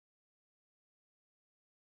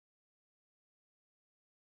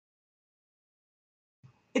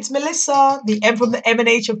It's Melissa, from the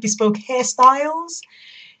M&H of Bespoke Hairstyles,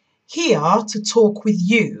 here to talk with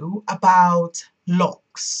you about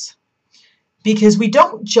locks. Because we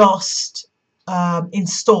don't just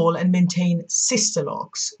install and maintain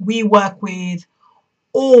Sisterlocks. We work with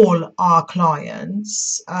all our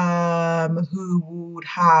clients who would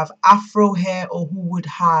have afro hair or who would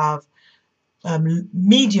have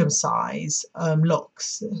medium size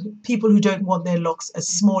locks, people who don't want their locks as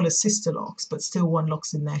small as Sisterlocks but still want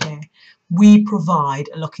locks in their hair. We provide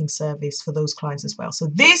a locking service for those clients as well. So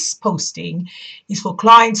this posting is for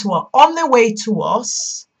clients who are on their way to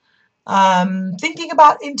us, thinking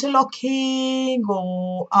about interlocking,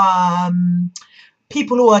 or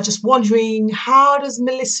people who are just wondering, how does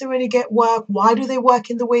Melissa really get work? Why do they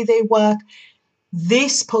work in the way they work?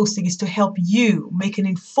 This posting is to help you make an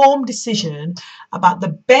informed decision about the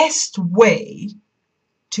best way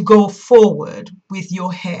to go forward with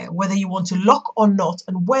your hair, whether you want to lock or not,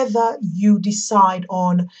 and whether you decide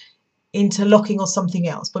on interlocking or something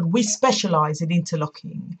else. But we specialize in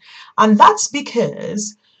interlocking, and that's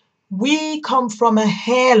because we come from a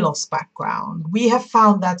hair loss background. We have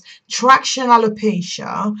found that traction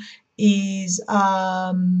alopecia is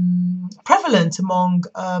prevalent among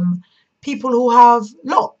people who have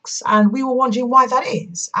locks, and we were wondering why that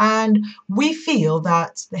is. And we feel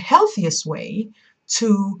that the healthiest way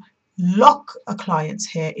to lock a client's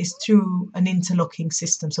hair is through an interlocking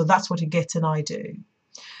system. So that's what Aget and I do.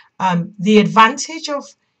 The advantage of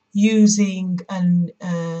using an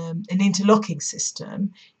interlocking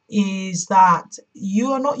system is that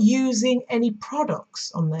you are not using any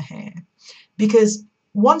products on the hair, because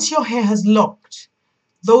once your hair has locked,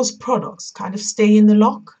 those products kind of stay in the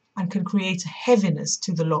lock and can create a heaviness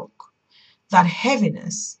to the lock. That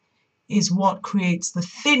heaviness is what creates the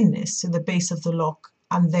thinness to the base of the lock,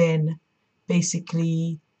 and then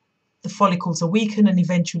basically the follicles are weakened and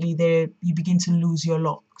eventually you begin to lose your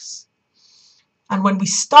locks. And when we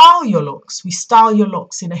style your locks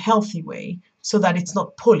in a healthy way so that it's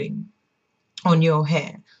not pulling on your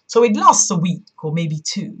hair. So it lasts a week or maybe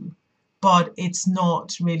two, but it's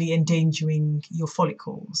not really endangering your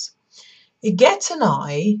follicles. Aget and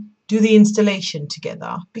I do the installation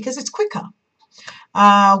together because it's quicker.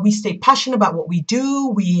 We stay passionate about what we do.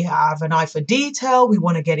 We have an eye for detail. We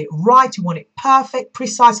want to get it right. We want it perfect,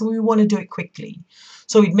 precise, and we want to do it quickly.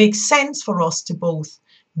 So it makes sense for us to both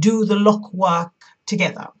do the lock work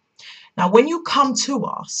together. Now, when you come to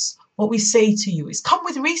us, what we say to you is come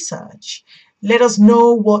with research. Let us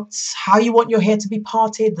know how you want your hair to be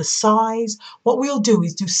parted, the size. What we'll do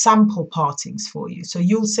is do sample partings for you. So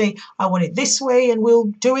you'll say, I want it this way, and we'll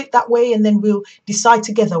do it that way, and then we'll decide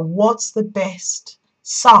together what's the best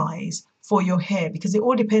size for your hair, because it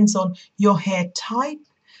all depends on your hair type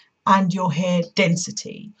and your hair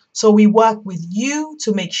density. So we work with you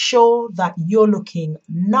to make sure that you're looking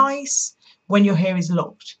nice when your hair is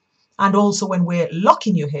locked, and also when we're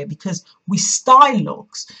locking your hair, because we style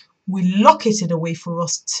locks. We lock it in a way for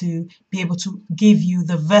us to be able to give you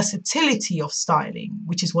the versatility of styling,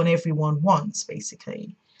 which is what everyone wants,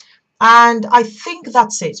 basically. And I think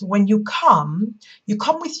that's it. When you come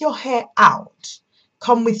with your hair out,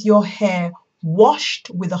 come with your hair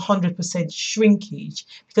washed with 100% shrinkage,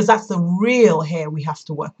 because that's the real hair we have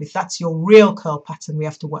to work with. That's your real curl pattern we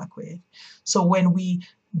have to work with. So when we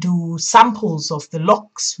do samples of the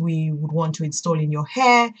locks we would want to install in your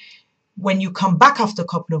hair, when you come back after a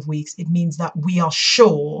couple of weeks, it means that we are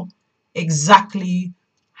sure exactly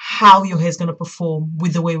how your hair is going to perform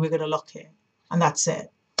with the way we're going to lock it. And that's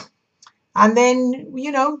it. And then,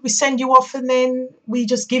 you know, we send you off, and then we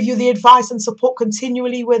just give you the advice and support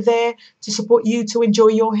continually. We're there to support you to enjoy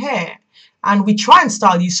your hair. And we try and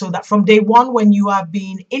style you so that from day one, when you are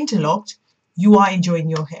being interlocked, you are enjoying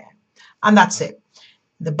your hair. And that's it.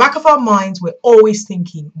 In the back of our minds, we're always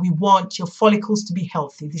thinking, we want your follicles to be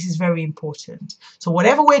healthy. This is very important. So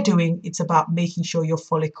whatever we're doing, it's about making sure your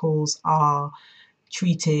follicles are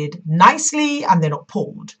treated nicely and they're not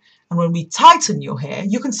pulled. And when we tighten your hair,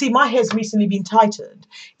 you can see my hair's recently been tightened.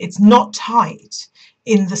 It's not tight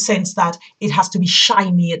in the sense that it has to be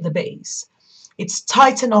shiny at the base. It's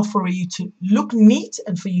tight enough for you to look neat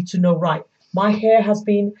and for you to know, right, my hair has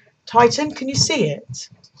been tightened. Can you see it?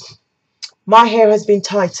 My hair has been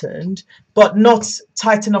tightened, but not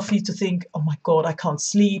tight enough for you to think, oh my God, I can't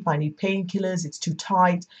sleep, I need painkillers, it's too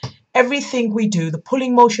tight. Everything we do, the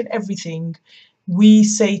pulling motion, everything, we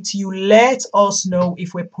say to you, let us know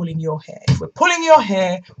if we're pulling your hair. If we're pulling your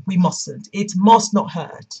hair, we mustn't. It must not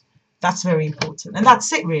hurt. That's very important. And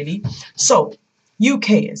that's it, really. So,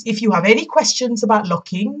 UKers, if you have any questions about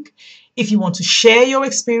locking, If you want to share your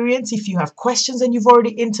experience, if you have questions and you've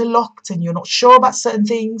already interlocked and you're not sure about certain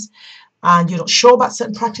things, and you're not sure about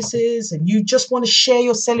certain practices, and you just want to share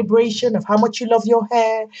your celebration of how much you love your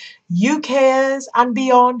hair, UKers and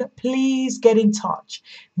beyond, please get in touch.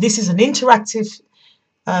 This is an interactive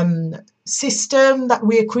system that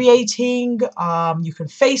we're creating. You can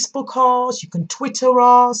Facebook us, you can Twitter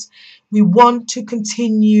us. We want to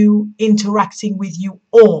continue interacting with you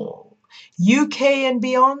all. UK and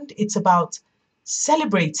beyond, it's about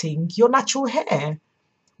celebrating your natural hair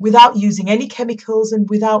without using any chemicals and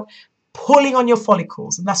without pulling on your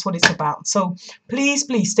follicles, and that's what it's about. So please,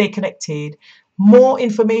 please stay connected. More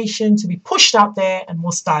information to be pushed out there and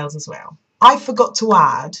more styles as well. I forgot to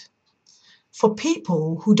add, for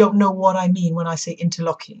people who don't know what I mean when I say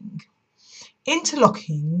interlocking,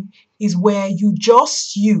 interlocking is where you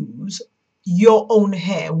just use your own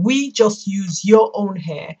hair. We just use your own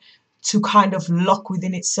hair to kind of lock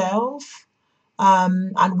within itself.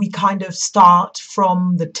 And we kind of start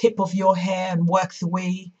from the tip of your hair and work the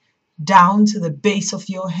way down to the base of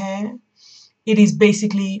your hair. It is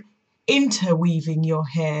basically interweaving your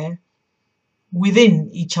hair within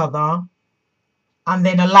each other and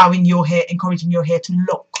then allowing your hair, encouraging your hair to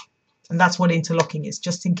lock. And that's what interlocking is,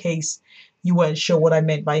 just in case you weren't sure what I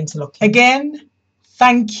meant by interlocking. Again,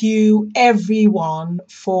 thank you everyone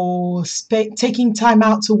for taking time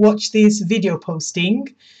out to watch this video posting.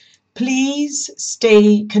 Please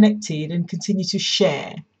stay connected and continue to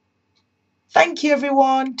share. Thank you,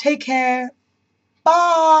 everyone. Take care.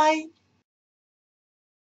 Bye.